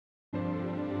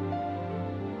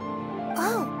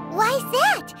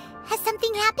What? Has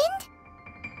something happened?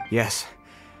 Yes.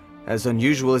 As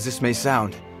unusual as this may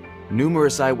sound,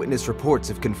 numerous eyewitness reports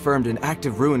have confirmed an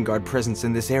active Ruin Guard presence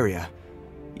in this area,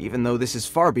 even though this is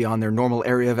far beyond their normal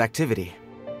area of activity.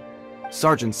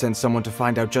 Sergeant sent someone to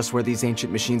find out just where these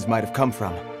ancient machines might have come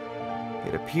from.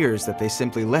 It appears that they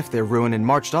simply left their ruin and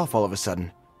marched off all of a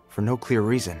sudden, for no clear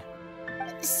reason.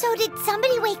 So did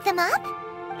somebody wake them up?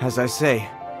 As I say,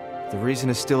 the reason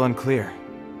is still unclear.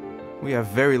 We have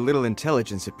very little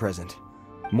intelligence at present.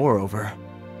 Moreover,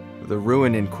 the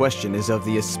ruin in question is of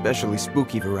the especially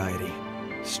spooky variety.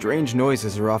 Strange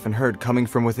noises are often heard coming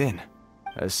from within.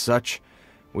 As such,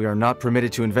 we are not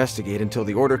permitted to investigate until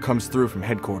the order comes through from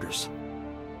headquarters.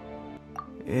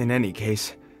 In any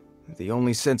case, the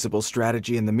only sensible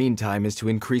strategy in the meantime is to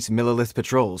increase Millilith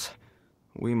patrols.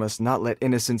 We must not let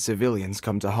innocent civilians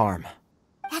come to harm.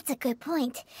 That's a good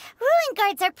point. Ruin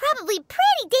guards are probably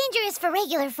pretty dangerous for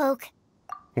regular folk.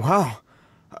 Wow.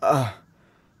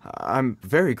 I'm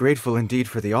very grateful indeed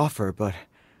for the offer, but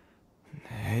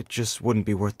it just wouldn't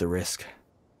be worth the risk.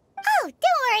 Oh,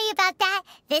 don't worry about that.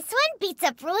 This one beats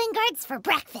up ruin guards for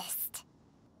breakfast.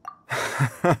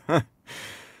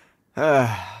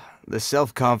 The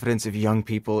self-confidence of young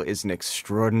people is an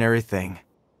extraordinary thing.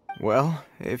 Well,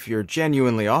 if you're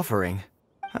genuinely offering,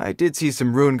 I did see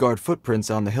some Ruin Guard footprints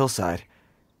on the hillside,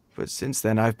 but since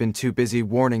then I've been too busy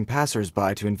warning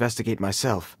passers-by to investigate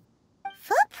myself.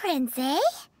 Footprints, eh?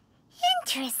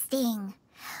 Interesting.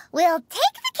 We'll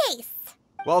take the case.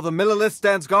 While the Millilith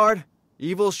stands guard,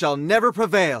 evil shall never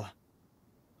prevail.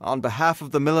 On behalf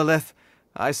of the Millilith,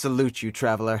 I salute you,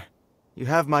 traveler. You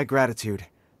have my gratitude.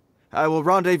 I will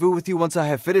rendezvous with you once I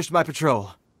have finished my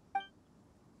patrol.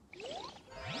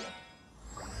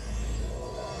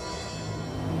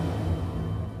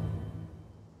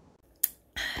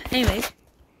 Anyways,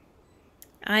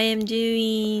 I am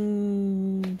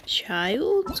doing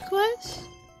Childe's quest?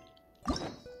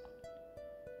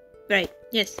 Right,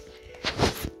 yes.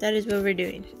 That is what we're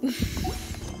doing.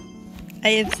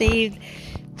 I have saved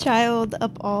Childe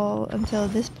up all until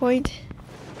this point.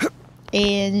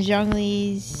 And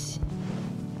Zhongli's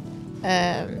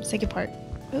second part.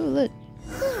 Oh, look.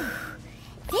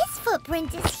 This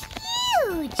footprint is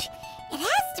huge. It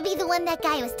has to be the one that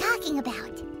guy was talking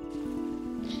about.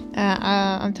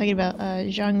 I'm talking about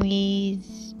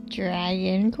Zhongli's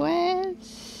Dragon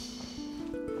Quest,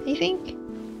 I think.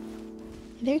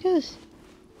 There it goes.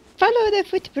 Follow the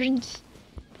footprints.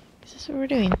 That's what we're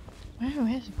doing. Wow, it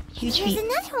has huge feet. There's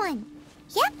another one.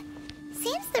 Yep.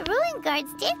 Seems the Ruin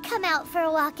Guards did come out for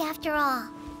a walk after all.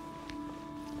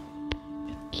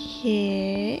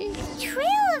 Okay. The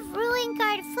trail of Ruin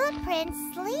Guard footprints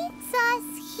leads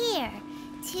us here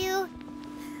to...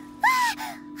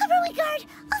 Ah! A Ruin Guard!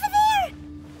 Over there!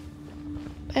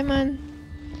 Bye, Mon.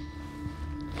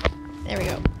 There we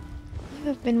go. You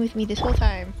have been with me this whole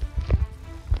time.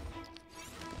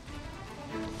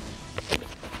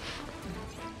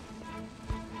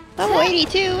 Level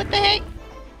 82, what the heck?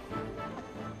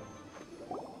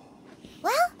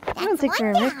 Well, That'll that's take one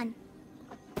forever. down.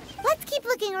 Let's keep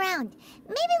looking around.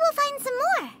 Maybe we'll find some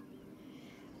more.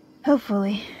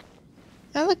 Hopefully.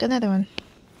 Oh, look, another one.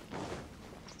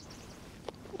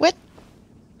 What?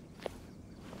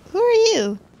 Who are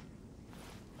you?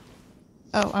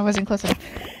 Oh, I wasn't close enough.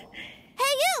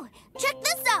 Hey you! Check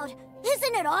this out!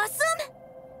 Isn't it awesome?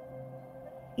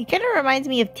 He kind of reminds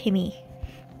me of Timmy.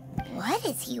 What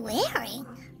is he wearing?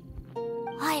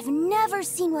 I've never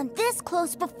seen one this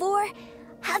close before.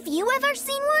 Have you ever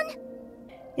seen one?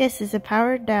 Yes, it's a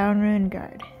powered down Ruin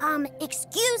Guard.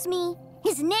 Excuse me.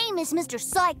 His name is Mr.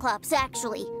 Cyclops,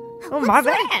 actually. Oh, what my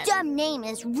sort bad. of dumb name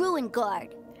is Ruin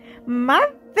Guard? My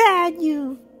bad,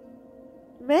 you...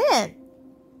 Man.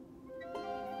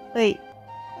 Wait.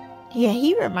 Yeah,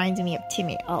 he reminds me of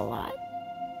Timmy a lot.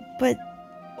 But...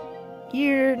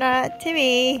 you're not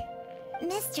Timmy.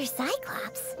 Mr.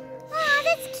 Cyclops? Aw,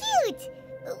 that's cute.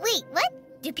 Wait, what?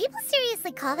 Do people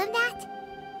seriously call him that?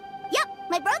 Yep,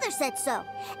 my brother said so.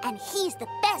 And he's the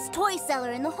best toy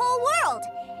seller in the whole world.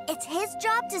 It's his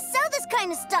job to sell this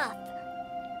kind of stuff.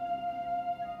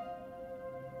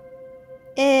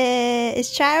 Is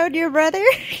Childe your brother?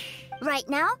 Right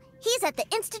now, he's at the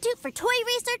Institute for Toy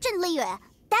Research in Liyue.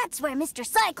 That's where Mr.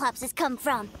 Cyclops has come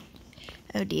from.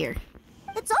 Oh dear.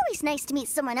 It's always nice to meet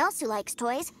someone else who likes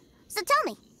toys. So tell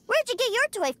me, where'd you get your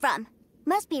toy from?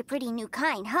 Must be a pretty new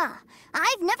kind, huh?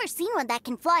 I've never seen one that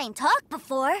can fly and talk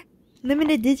before.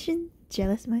 Limited edition?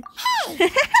 Jealous much? Hey,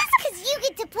 just because you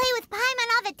get to play with Paimon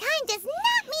all the time does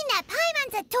not mean that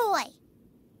Paimon's a toy.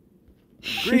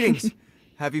 Greetings.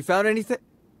 Have you found anything?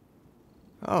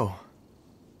 Oh.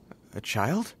 A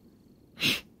child?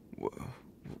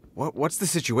 What's the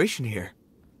situation here?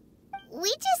 We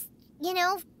just,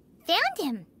 found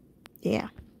him. Yeah.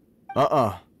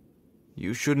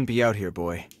 You shouldn't be out here,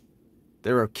 boy.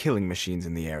 There are killing machines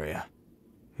in the area.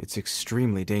 It's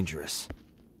extremely dangerous.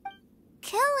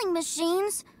 Killing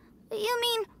machines? You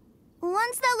mean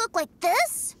ones that look like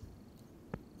this?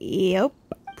 Yep.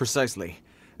 Precisely.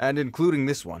 And including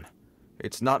this one.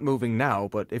 It's not moving now,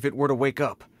 but if it were to wake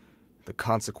up, the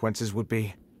consequences would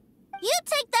be... You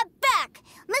take that back!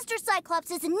 Mr.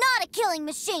 Cyclops is not a killing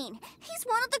machine. He's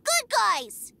one of the good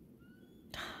guys.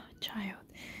 Child.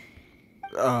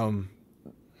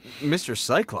 Mr.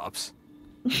 Cyclops?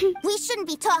 We shouldn't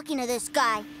be talking to this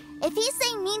guy. If he's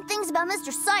saying mean things about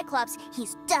Mr. Cyclops,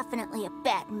 he's definitely a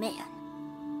bad man.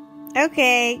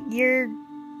 Okay, you're...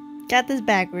 got this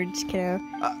backwards, kiddo.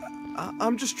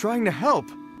 I'm just trying to help.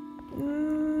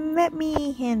 Let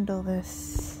me handle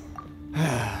this.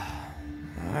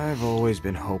 I've always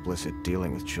been hopeless at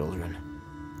dealing with children.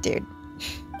 Dude.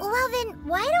 Well then,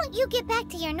 why don't you get back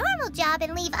to your normal job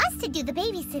and leave us to do the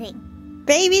babysitting?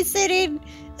 Babysitting!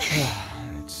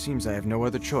 It seems I have no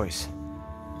other choice.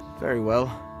 Very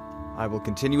well. I will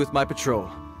continue with my patrol.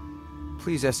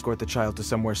 Please escort the child to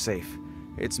somewhere safe.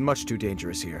 It's much too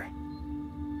dangerous here.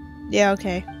 Yeah,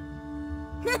 okay.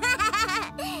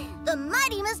 The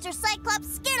mighty Mr.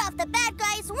 Cyclops scared off the bad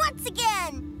guys once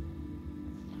again!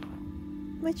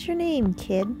 What's your name,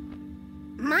 kid?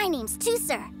 My name's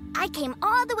Tusser. I came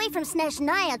all the way from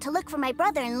Snezhnaya to look for my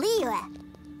brother in Liyue.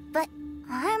 But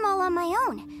I'm all on my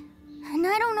own, and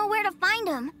I don't know where to find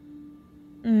him.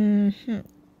 Mm-hmm.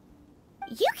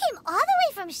 You came all the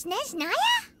way from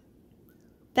Snezhnaya?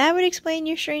 That would explain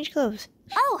your strange clothes.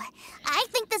 Oh, I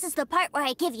think this is the part where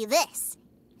I give you this.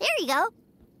 There you go.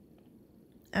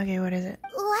 Okay, what is it?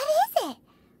 What is it?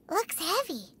 Looks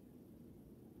heavy.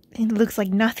 It looks like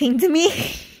nothing to me.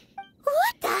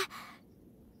 What the?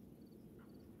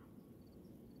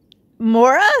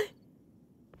 Mora?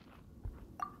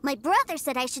 My brother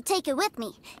said I should take it with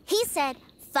me. He said,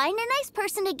 find a nice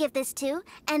person to give this to,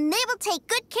 and they will take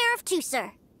good care of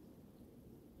Tusser.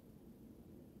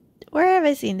 Where have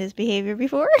I seen this behavior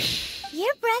before?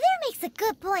 Your brother makes a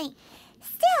good point.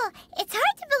 Still, it's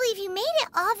hard to believe you made it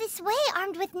all this way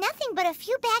armed with nothing but a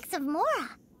few bags of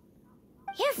Mora.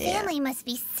 Your family must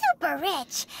be super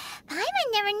rich.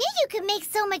 Paimon never knew you could make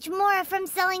so much Mora from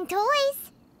selling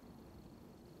toys.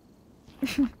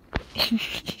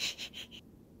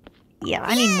 Yeah,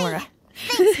 I need Mora.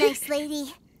 Thanks, nice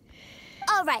lady.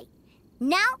 All right,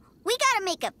 now we gotta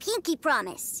make a pinky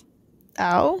promise.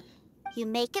 Oh? You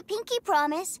make a pinky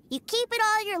promise, you keep it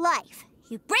all your life.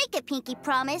 You break a pinky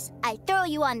promise, I throw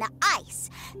you on the ice.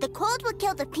 The cold will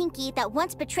kill the pinky that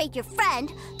once betrayed your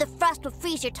friend. The frost will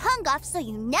freeze your tongue off so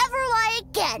you never lie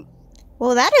again.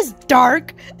 Well, that is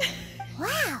dark.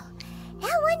 Wow,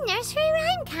 that one nursery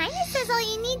rhyme kind of says all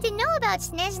you need to know about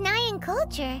Snezhnayan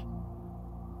culture.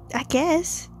 I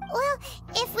guess. Well,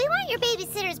 if we weren't your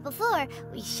babysitters before,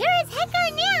 we sure as heck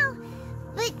are now.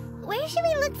 But where should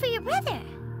we look for your brother?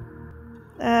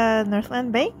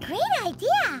 Northland Bank? Great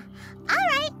idea. All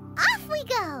right, off we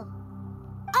go.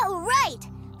 All right.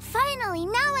 Finally,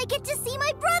 now I get to see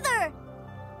my brother.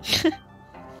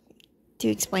 To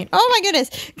explain. Oh my goodness.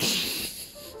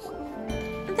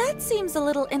 That seems a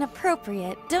little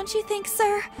inappropriate, don't you think,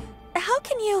 sir? How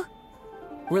can you...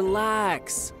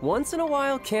 Relax. Once in a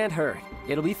while can't hurt.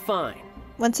 It'll be fine.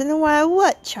 Once in a while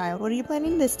what, child? What are you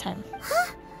planning this time?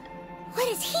 Huh? What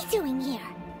is he doing here?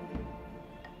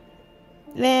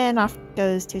 Then off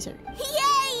goes Tusser.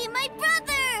 Yay, my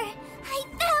brother! I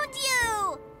found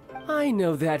you! I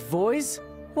know that voice.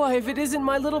 Why, if it isn't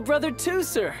my little brother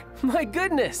Tusser. My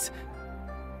goodness.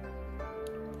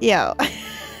 Yo.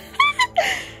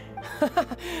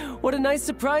 What a nice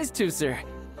surprise, Tusser.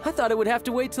 I thought I would have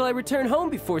to wait till I return home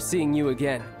before seeing you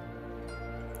again.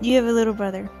 You have a little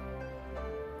brother.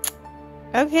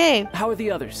 Okay. How are the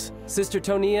others? Sister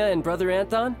Tonia and Brother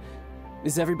Anthon?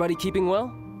 Is everybody keeping well?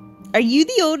 Are you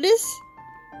the oldest?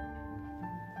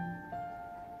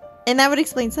 And that would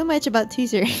explain so much about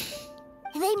Tusser.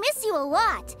 They miss you a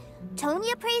lot.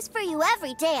 Tonia prays for you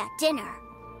every day at dinner.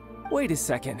 Wait a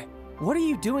second. What are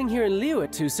you doing here in Liyue,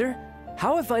 Tusser?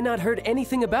 How have I not heard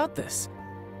anything about this?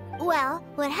 Well,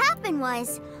 what happened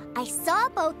was, I saw a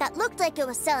boat that looked like it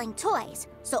was selling toys,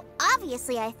 so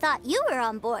obviously I thought you were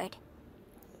on board.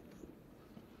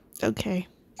 Okay.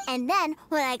 And then,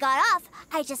 when I got off,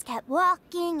 I just kept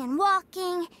walking and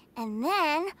walking, and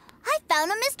then I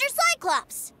found a Mr.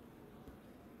 Cyclops.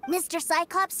 Mr.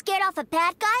 Cyclops scared off a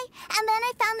bad guy, and then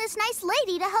I found this nice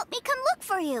lady to help me come look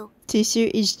for you. Tusser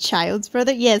is Childe's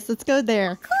brother? Yes, let's go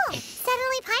there. Cool.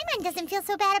 Suddenly Paimon doesn't feel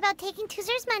so bad about taking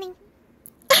Tusser's money.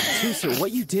 Tusser,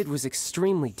 what you did was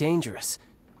extremely dangerous.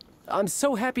 I'm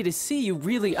so happy to see you,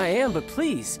 really I am, but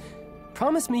please,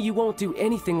 promise me you won't do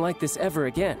anything like this ever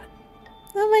again.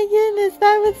 Oh my goodness,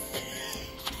 that was...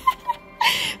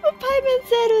 what Paimon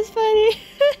said was funny.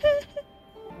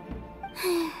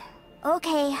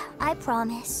 Okay, I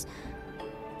promise.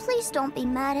 Please don't be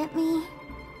mad at me.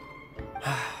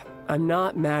 I'm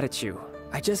not mad at you.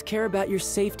 I just care about your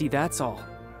safety, that's all.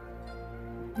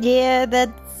 Yeah,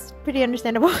 that's pretty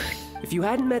understandable. If you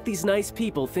hadn't met these nice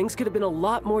people, things could have been a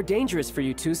lot more dangerous for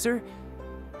you, Tusser.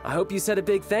 I hope you said a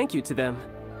big thank you to them.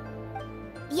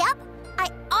 Yep, I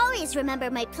always remember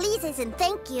my pleases and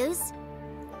thank yous.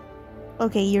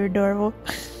 Okay, you're adorable.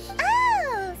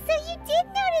 Oh, so you did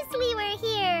notice we were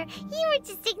here. You were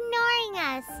just ignoring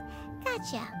us.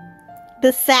 Gotcha.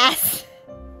 The sass.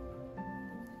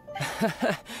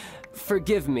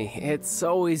 Forgive me, it's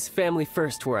always family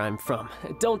first where I'm from.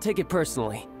 Don't take it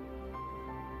personally.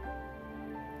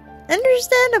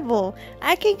 Understandable.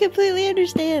 I can completely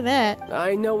understand that.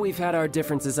 I know we've had our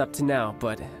differences up to now,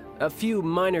 but a few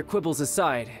minor quibbles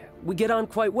aside, we get on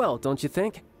quite well, don't you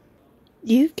think?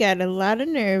 You've got a lot of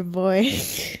nerve, boy.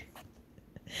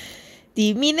 Do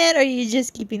you mean that, or are you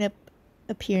just keeping up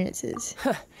appearances?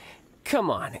 Come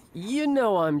on, you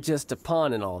know I'm just a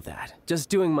pawn in all that, just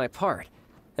doing my part.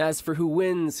 As for who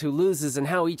wins, who loses, and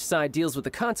how each side deals with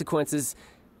the consequences,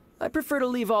 I prefer to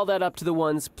leave all that up to the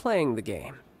ones playing the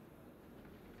game.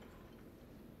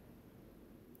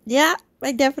 Yeah,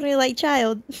 I definitely like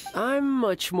Childe. I'm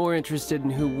much more interested in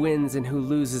who wins and who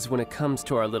loses when it comes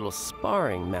to our little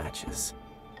sparring matches.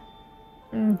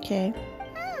 Okay.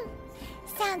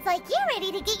 Sounds like you're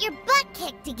ready to get your butt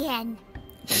kicked again.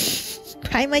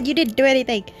 Paimon, you didn't do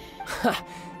anything. Ha!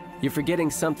 You're forgetting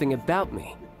something about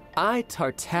me. I,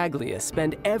 Tartaglia,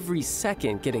 spend every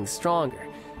second getting stronger.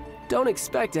 Don't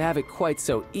expect to have it quite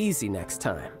so easy next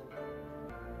time.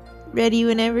 Ready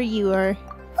whenever you are.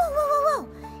 Whoa, whoa, whoa, whoa.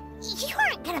 You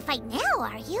aren't gonna fight now,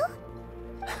 are you?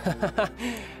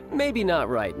 Maybe not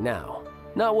right now.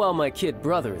 Not while my kid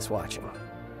brother is watching.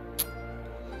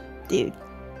 Dude.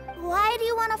 Why do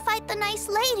you want to fight the nice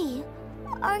lady?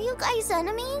 Are you guys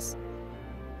enemies?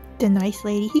 The nice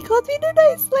lady. He called me the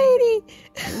nice lady.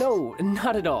 No,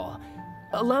 not at all.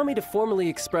 Allow me to formally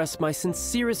express my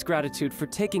sincerest gratitude for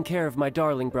taking care of my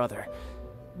darling brother.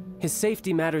 His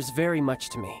safety matters very much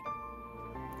to me.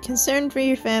 Concern for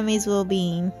your family's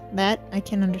well-being. That I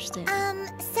can understand.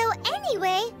 So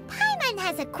anyway, Paimon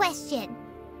has a question.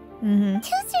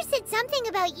 Tusser said something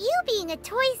about you being a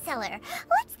toy seller.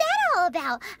 What's that all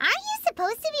about? Aren't you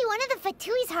supposed to be one of the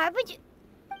Fatui's harbinger?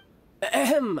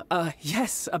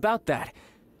 Yes, about that.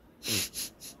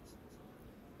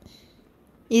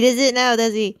 He doesn't know,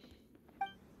 does he?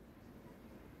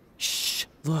 Shh,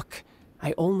 look.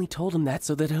 I only told him that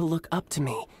so that he'll look up to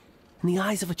me. In the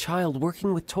eyes of a child,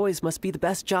 working with toys must be the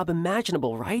best job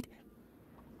imaginable, right?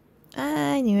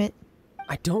 I knew it.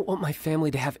 I don't want my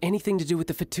family to have anything to do with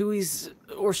the Fatui's,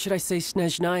 or should I say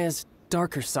Snezhnaya's,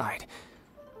 darker side.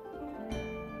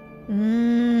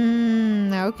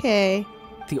 Okay.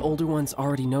 The older ones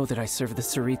already know that I serve the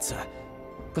Tsaritsa.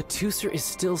 But Tusser is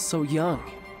still so young,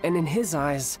 and in his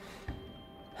eyes...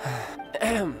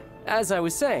 As I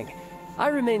was saying, I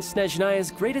remain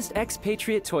Snezhnaya's greatest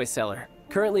expatriate toy seller,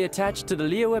 currently attached to the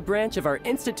Liyue branch of our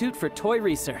Institute for Toy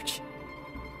Research.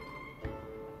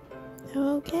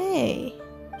 Okay.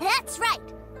 That's right.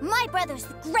 My brother's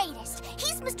the greatest.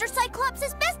 He's Mr.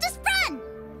 Cyclops' bestest friend.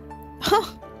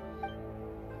 Huh.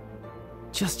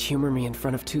 Just humor me in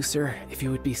front of Tusser, if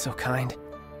you would be so kind.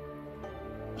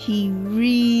 He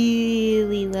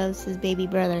really loves his baby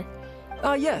brother.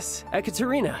 Yes,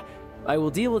 Ekaterina. I will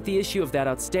deal with the issue of that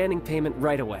outstanding payment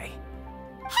right away.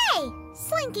 Hey,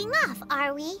 slinking off,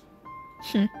 are we?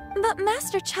 But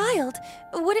Master Childe,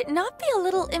 would it not be a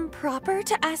little improper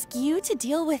to ask you to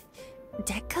deal with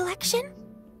debt collection?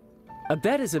 A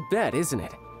bet is a bet, isn't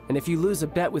it? And if you lose a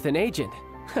bet with an agent,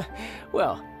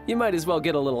 well, you might as well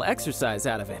get a little exercise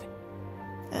out of it.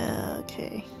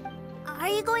 Okay. Are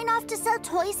you going off to sell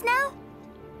toys now?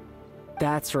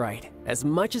 That's right. As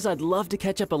much as I'd love to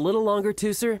catch up a little longer,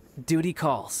 Tusser, duty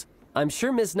calls. I'm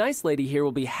sure Miss Nice Lady here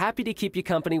will be happy to keep you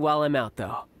company while I'm out,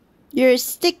 though. You're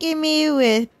sticking me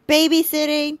with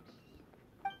babysitting?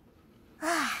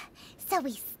 So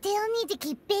we still need to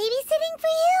keep babysitting for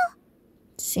you?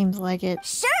 Seems like it.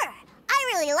 Sure!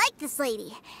 I really like this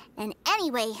lady. And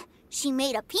anyway, she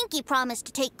made a pinky promise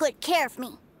to take good care of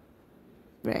me.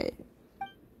 Right.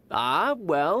 Ah,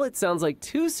 well, it sounds like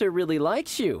Tusser really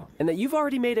likes you, and that you've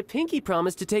already made a pinky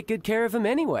promise to take good care of him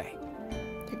anyway.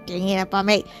 You're getting it up on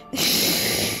me.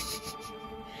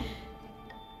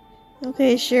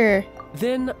 Okay, sure.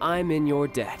 then I'm in your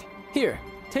debt. Here,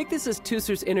 take this as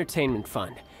Tusser's entertainment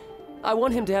fund. I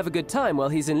want him to have a good time while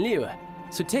he's in Liyue,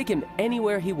 so take him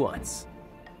anywhere he wants.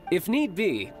 If need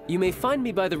be, you may find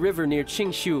me by the river near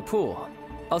Qingshu Pool.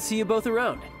 I'll see you both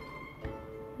around.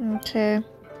 Okay.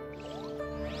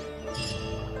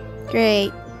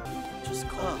 Great.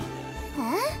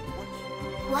 Huh?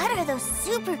 What are those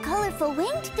super colorful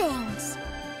winged things?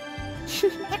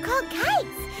 They're called kites.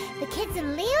 The kids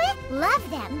in Liyue love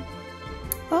them.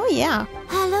 Oh, yeah.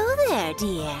 Hello there,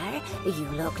 dear. You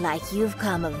look like you've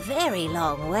come a very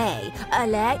long way.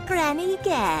 Let Granny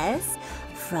guess.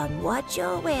 From what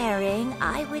you're wearing,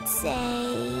 I would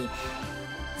say...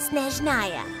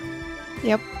 Snezhnaya.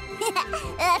 Yep.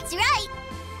 That's right.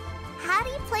 How do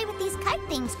you play with these kite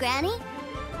things, Granny?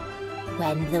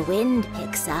 When the wind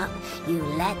picks up, you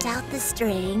let out the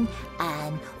string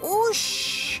and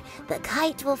whoosh! The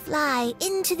kite will fly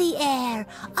into the air,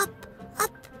 up,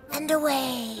 up, and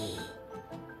away.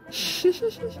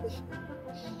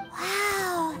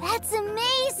 Wow, that's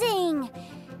amazing!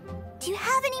 Do you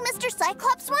have any Mr.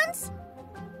 Cyclops ones?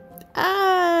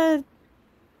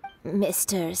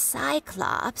 Mr.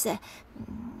 Cyclops,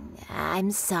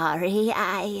 I'm sorry,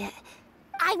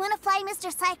 I want to fly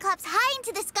Mr. Cyclops high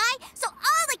into the sky so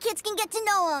all the kids can get to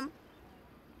know him.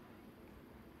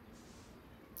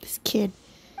 This kid.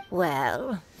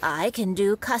 Well, I can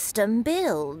do custom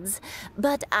builds,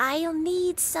 but I'll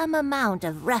need some amount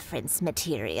of reference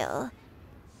material.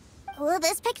 Will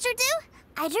this picture do?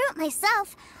 I drew it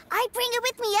myself. I bring it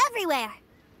with me everywhere.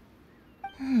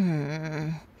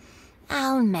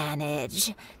 I'll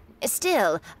manage.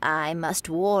 Still, I must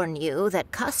warn you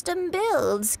that custom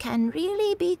builds can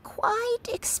really be quite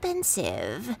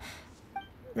expensive.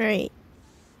 Right.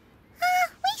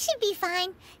 We should be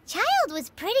fine. Childe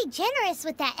was pretty generous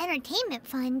with that entertainment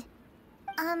fund.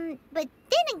 But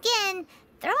then again,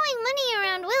 throwing money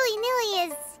around willy-nilly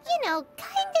is, kinda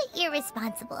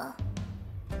irresponsible.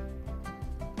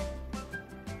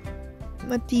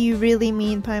 What do you really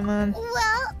mean, Paimon?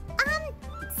 Well,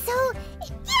 so,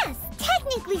 yes,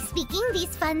 technically speaking,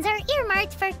 these funds are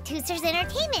earmarked for Tusser's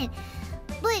entertainment.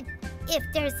 But if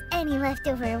there's any left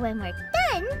over when we're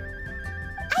done...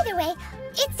 Either way,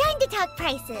 it's time to talk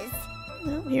prices.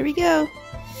 Oh, here we go.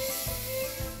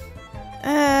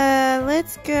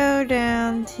 Let's go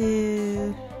down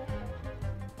to...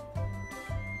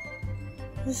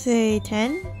 let's say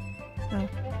 10? Oh.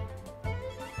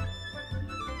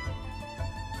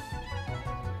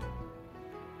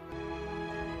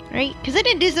 Right? Because I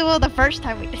didn't do so well the first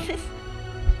time we did this.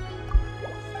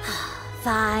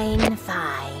 Fine,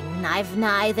 fine. I've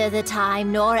neither the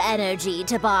time nor energy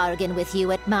to bargain with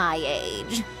you at my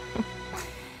age.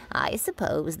 I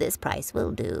suppose this price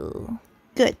will do.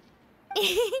 Good.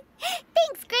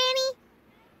 Thanks, Granny.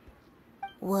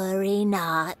 Worry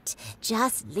not.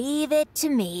 Just leave it to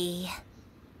me.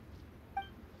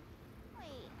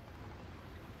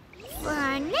 For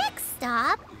our next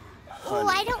stop,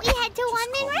 why don't we head to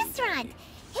One-Man Restaurant?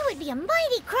 It would be a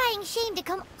mighty crying shame to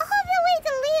come all the way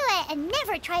to Liyue and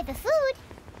never try the food.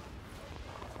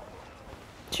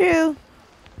 True.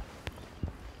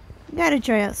 Gotta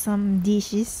try out some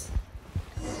dishes.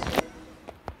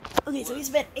 Okay, so we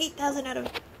spent 8,000 out of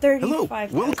 35,000.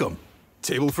 Hello, welcome.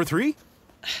 Table for 3?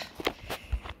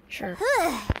 Sure.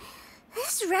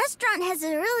 This restaurant has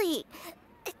a really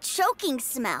choking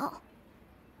smell.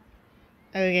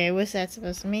 Okay, what's that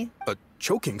supposed to mean? A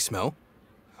choking smell?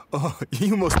 Oh,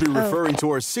 you must be referring to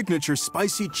our signature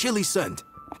spicy chili scent.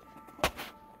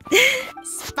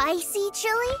 Spicy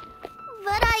chili?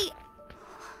 But I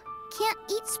can't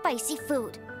eat spicy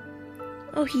food.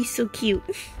 Oh, he's so cute.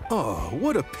 Oh,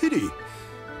 what a pity.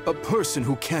 A person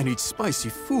who can't eat spicy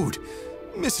food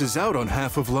misses out on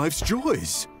half of life's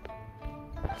joys.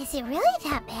 Is it really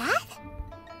that bad?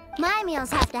 My meals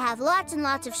have to have lots and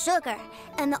lots of sugar,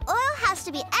 and the oil has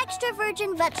to be extra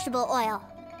virgin vegetable oil.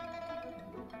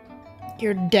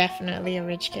 You're definitely a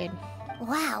rich kid.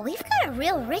 Wow, we've got a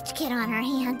real rich kid on our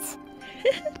hands.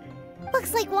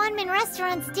 Looks like One-Man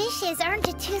Restaurant's dishes aren't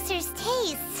to Tusser's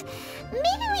taste.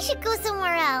 Maybe we should go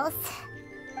somewhere else.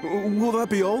 Will that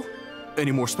be all?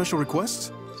 Any more special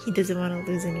requests? He doesn't want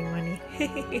to lose any money.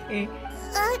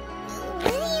 What do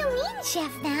you mean,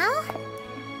 Chef now?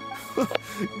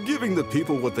 Giving the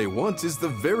people what they want is the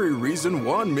very reason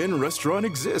One-Man Restaurant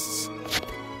exists.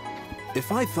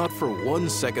 If I thought for 1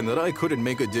 second that I couldn't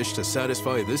make a dish to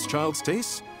satisfy this child's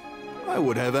taste, I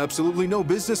would have absolutely no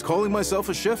business calling myself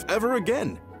a chef ever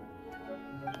again.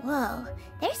 Whoa,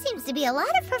 there seems to be a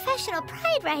lot of professional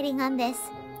pride riding on this.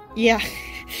 Yeah.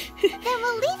 Then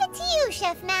we'll leave it to you,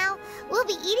 Chef Now. We'll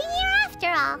be eating here after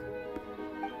all.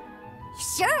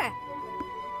 Sure.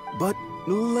 But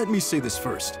let me say this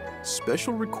first.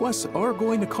 Special requests are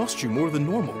going to cost you more than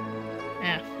normal.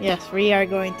 Yeah, yes, we are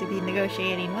going to be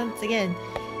negotiating once again.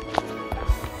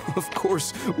 Of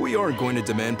course, we aren't going to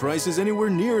demand prices anywhere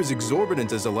near as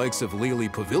exorbitant as the likes of Lily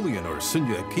Pavilion or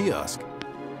Sunya Kiosk.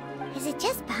 Is it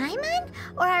just Paimon?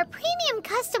 Or are premium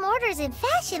custom orders in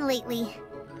fashion lately?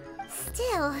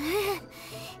 Still,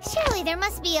 surely there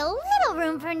must be a little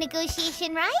room for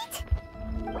negotiation, right?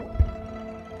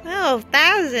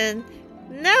 12,000?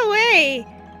 No way!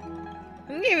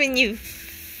 I'm giving you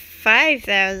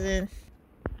 5,000.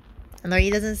 Although he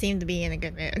doesn't seem to be in a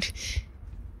good mood.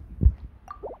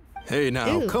 Hey now,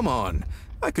 Ooh. come on.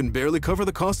 I can barely cover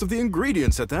the cost of the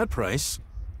ingredients at that price.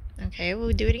 Okay,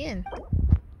 we'll do it again.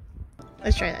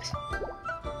 Let's try this.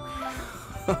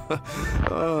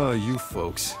 You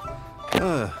folks.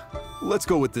 Let's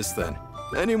go with this then.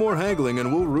 Any more haggling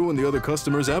and we'll ruin the other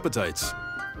customers' appetites.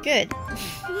 Good.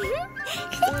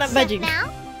 I'm not budging.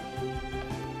 Now?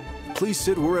 Please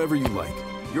sit wherever you like.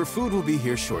 Your food will be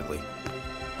here shortly.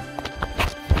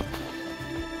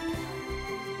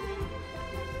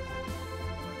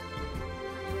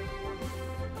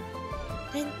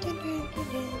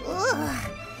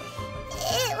 Ugh.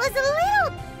 It was a little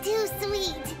too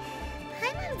sweet.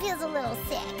 Paimon feels a little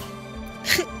sick.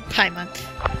 Paimon.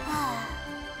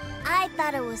 I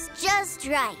thought it was just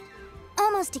right.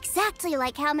 Almost exactly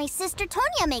like how my sister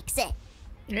Tonya makes it.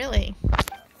 Really?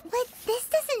 But this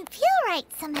doesn't feel right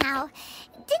somehow.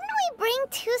 Didn't we bring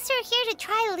Tusser here to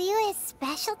try Liyue's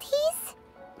specialties?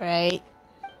 Right.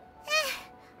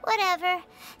 Whatever.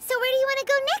 So where do you want to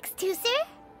go next, Tusser?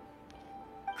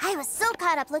 I was so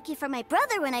caught up looking for my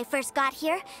brother when I first got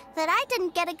here that I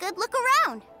didn't get a good look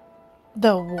around.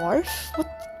 The wharf?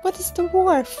 What is the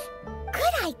wharf?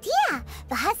 Good idea!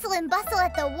 The hustle and bustle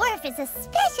at the wharf is a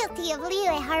specialty of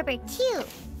Liyue Harbor, too.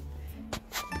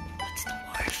 What's the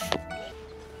wharf?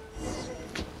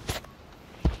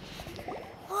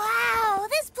 Wow,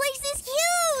 this place is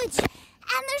huge!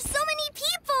 And there's so many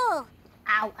people!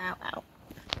 Ow, ow, ow.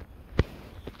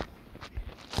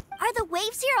 Are the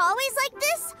waves here always like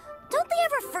this? Don't they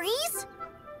ever freeze?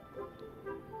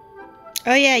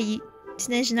 Oh yeah,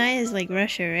 Snezhnaya is like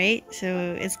Russia, right?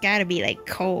 So it's gotta be like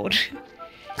cold.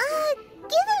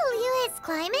 Given Liyue's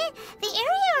climate, the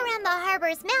area around the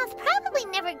harbor's mouth probably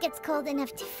never gets cold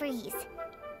enough to freeze.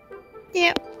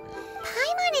 Yep.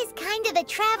 Paimon is kind of the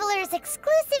traveler's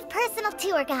exclusive personal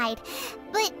tour guide.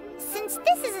 But since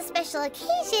this is a special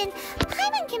occasion,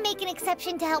 Paimon can make an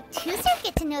exception to help Tusser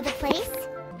get to know the place.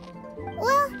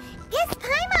 Well, guess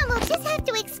Paimon will just have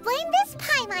to explain this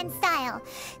Paimon style.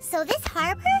 So this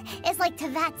harbor is like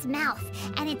Tevat's mouth,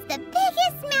 and it's the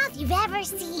biggest mouth you've ever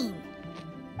seen.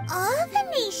 All the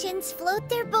nations float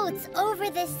their boats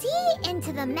over the sea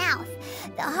into the mouth.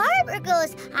 The harbor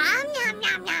goes nom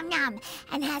nom nom nom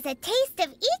and has a taste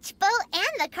of each boat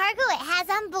and the cargo it has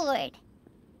on board.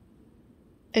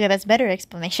 Okay, that's better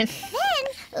explanation.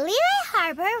 Then, Liyue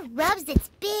Harbor rubs its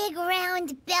big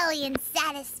round belly in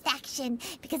satisfaction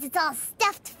because it's all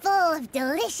stuffed full of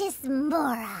delicious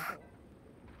mora.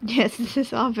 Yes, this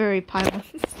is all very Paimon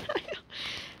style.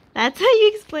 That's how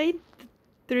you explain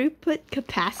throughput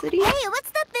capacity? Hey,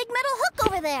 what's that big metal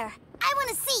hook over there? I want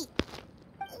to see.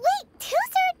 Wait,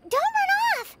 Tusser, don't run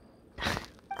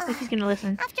off. He's gonna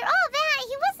listen. After all that,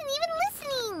 he wasn't even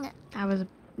listening. I was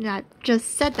not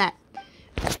just said that.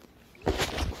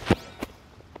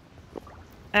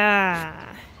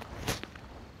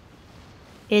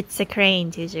 It's a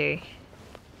crane, Tusser.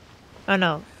 Oh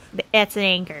no, that's an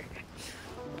anchor.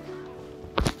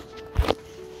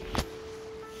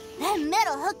 That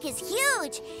metal hook is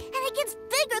huge, and it gets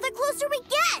bigger the closer we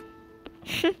get.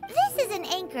 This is an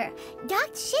anchor.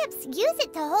 Docked ships use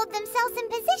it to hold themselves in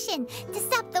position to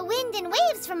stop the wind and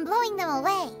waves from blowing them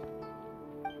away.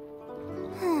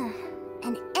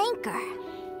 An anchor.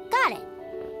 Got it.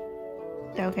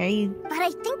 Okay. But I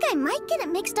think I might get it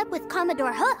mixed up with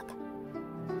Commodore Hook.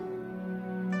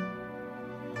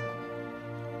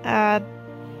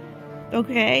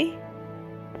 Okay.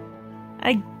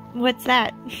 What's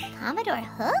that? Commodore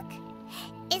Hook?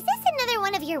 Is this another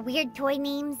one of your weird toy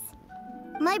names?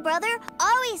 My brother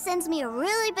always sends me a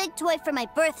really big toy for my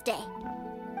birthday.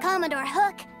 Commodore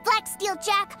Hook, Black Steel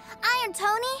Jack, Iron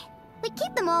Tony. We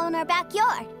keep them all in our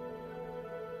backyard.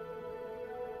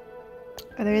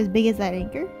 Are they as big as that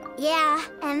anchor? Yeah,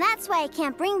 and that's why I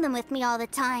can't bring them with me all the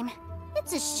time.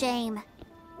 It's a shame.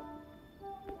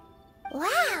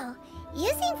 Wow,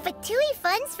 using Fatui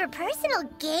funds for personal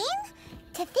gain?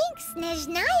 To think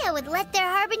Snezhnaya would let their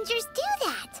harbingers do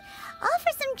that, all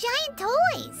for some giant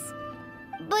toys.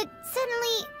 But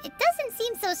suddenly, it doesn't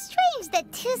seem so strange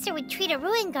that Tooser would treat a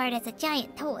ruin guard as a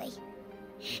giant toy.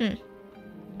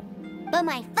 But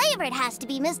my favorite has to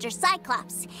be Mr.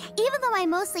 Cyclops. Even though I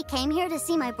mostly came here to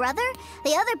see my brother,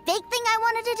 the other big thing I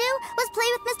wanted to do was play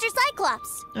with Mr.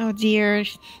 Cyclops. Oh dear.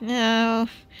 No.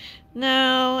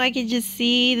 No, I can just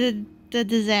see the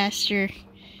disaster.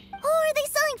 Oh, are they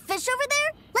selling fish over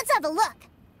there? Let's have a look.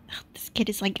 Oh, this kid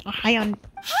is like high on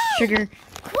sugar.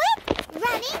 Quit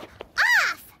running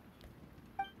off!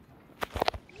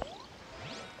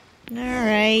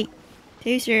 Alright.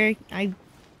 Tooser, I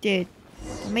did.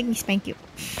 Don't make me spank you.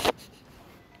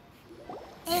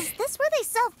 Is this where they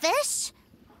sell fish?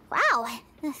 Wow,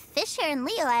 the fish here in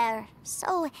Leo are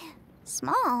so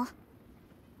small.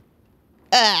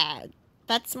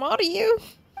 That's small to you?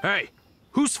 Hey,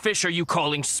 whose fish are you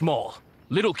calling small?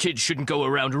 Little kids shouldn't go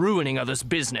around ruining others'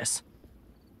 business.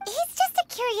 He's just a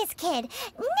curious kid.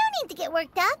 No need to get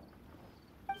worked up.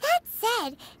 That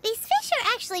said, these fish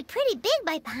are actually pretty big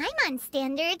by Paimon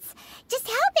standards. Just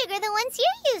how big are the ones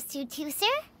you're used to,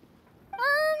 Tooser?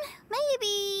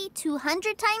 Maybe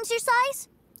 200 times your size?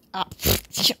 There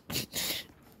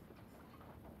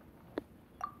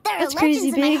are That's legends crazy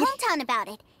in my big. hometown about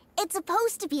it. It's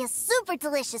supposed to be a super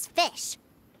delicious fish.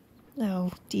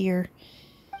 Oh dear.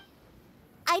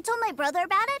 I told my brother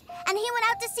about it, and he went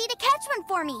out to sea to catch one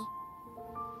for me.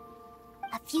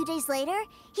 A few days later,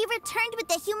 he returned with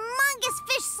the humongous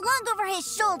fish slung over his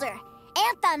shoulder.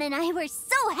 Anthon and I were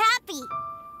so happy.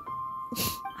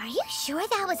 Are you sure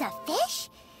that was a fish?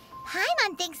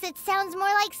 Paimon thinks it sounds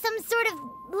more like some sort of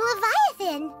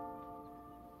leviathan.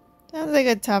 Sounds like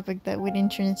a topic that would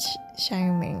interest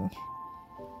Xiangming.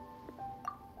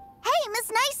 Hey, Miss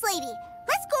Nice Lady,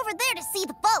 let's go over there to see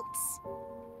the boats.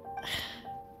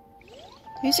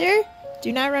 Tooser,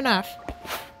 do not run off.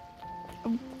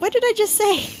 What did I just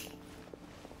say?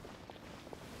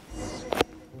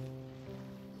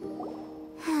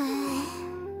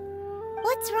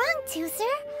 What's wrong,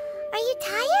 Tooser? Are you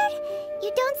tired?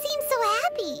 You don't seem so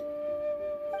happy.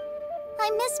 I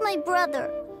miss my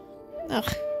brother.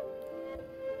 Ugh.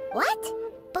 What?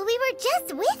 But we were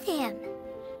just with him.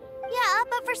 Yeah,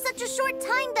 but for such a short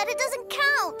time that it doesn't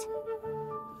count.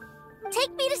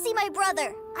 Take me to see my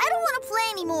brother. I don't want to play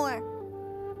anymore.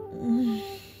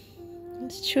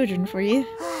 It's children for you.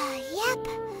 Yep.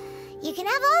 You can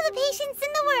have all the patience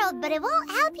in the world, but it won't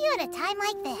help you at a time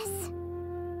like this.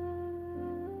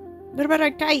 What about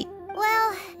our kite?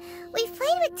 Well, we've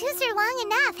played with Tooser long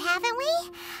enough, haven't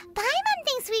we? Paimon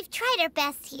thinks we've tried our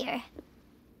best here.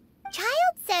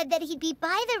 Childe said that he'd be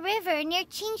by the river near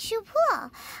Qingshu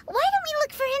Pool. Why don't we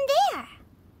look for him there?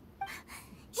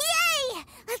 Yay!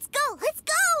 Let's go! Let's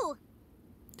go!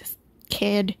 This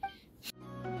kid.